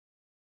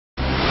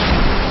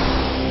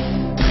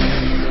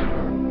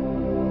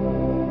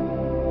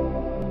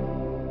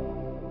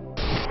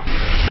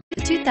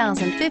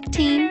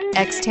2015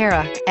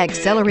 Xterra.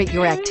 Accelerate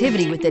your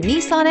activity with the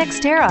Nissan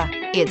Xterra.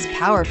 Its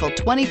powerful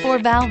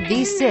 24-valve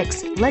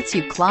V6 lets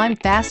you climb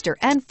faster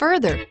and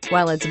further,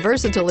 while its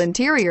versatile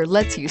interior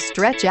lets you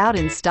stretch out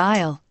in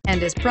style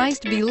and is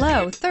priced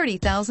below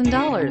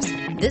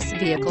 $30,000. This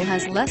vehicle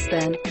has less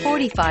than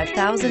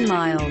 45,000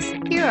 miles.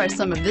 Here are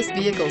some of this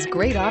vehicle's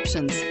great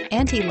options: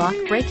 anti-lock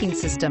braking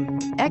system,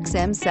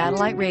 XM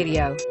satellite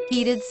radio,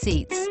 heated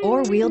seats,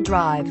 four-wheel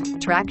drive,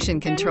 traction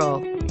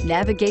control,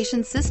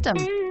 navigation system,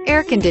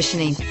 air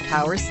conditioning,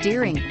 power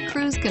steering,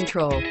 cruise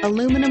control,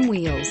 aluminum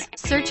wheels.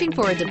 Searching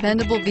for a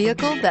dependable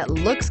vehicle that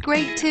looks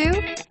great too?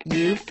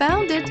 You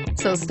found it,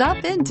 so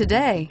stop in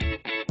today.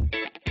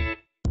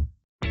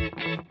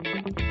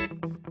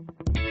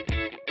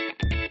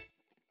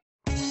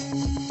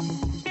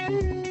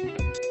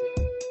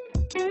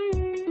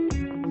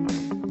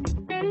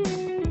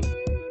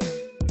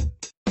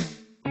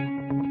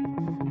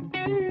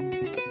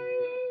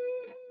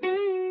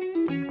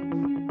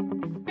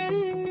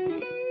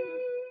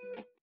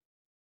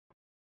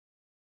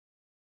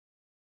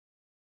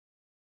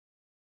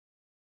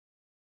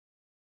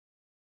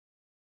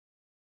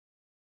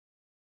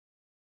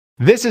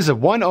 This is a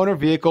one-owner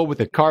vehicle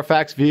with a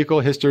Carfax Vehicle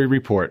History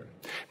Report.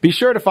 Be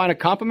sure to find a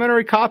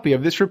complimentary copy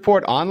of this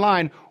report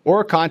online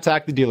or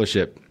contact the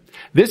dealership.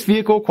 This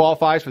vehicle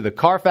qualifies for the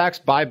Carfax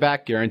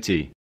Buyback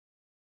Guarantee.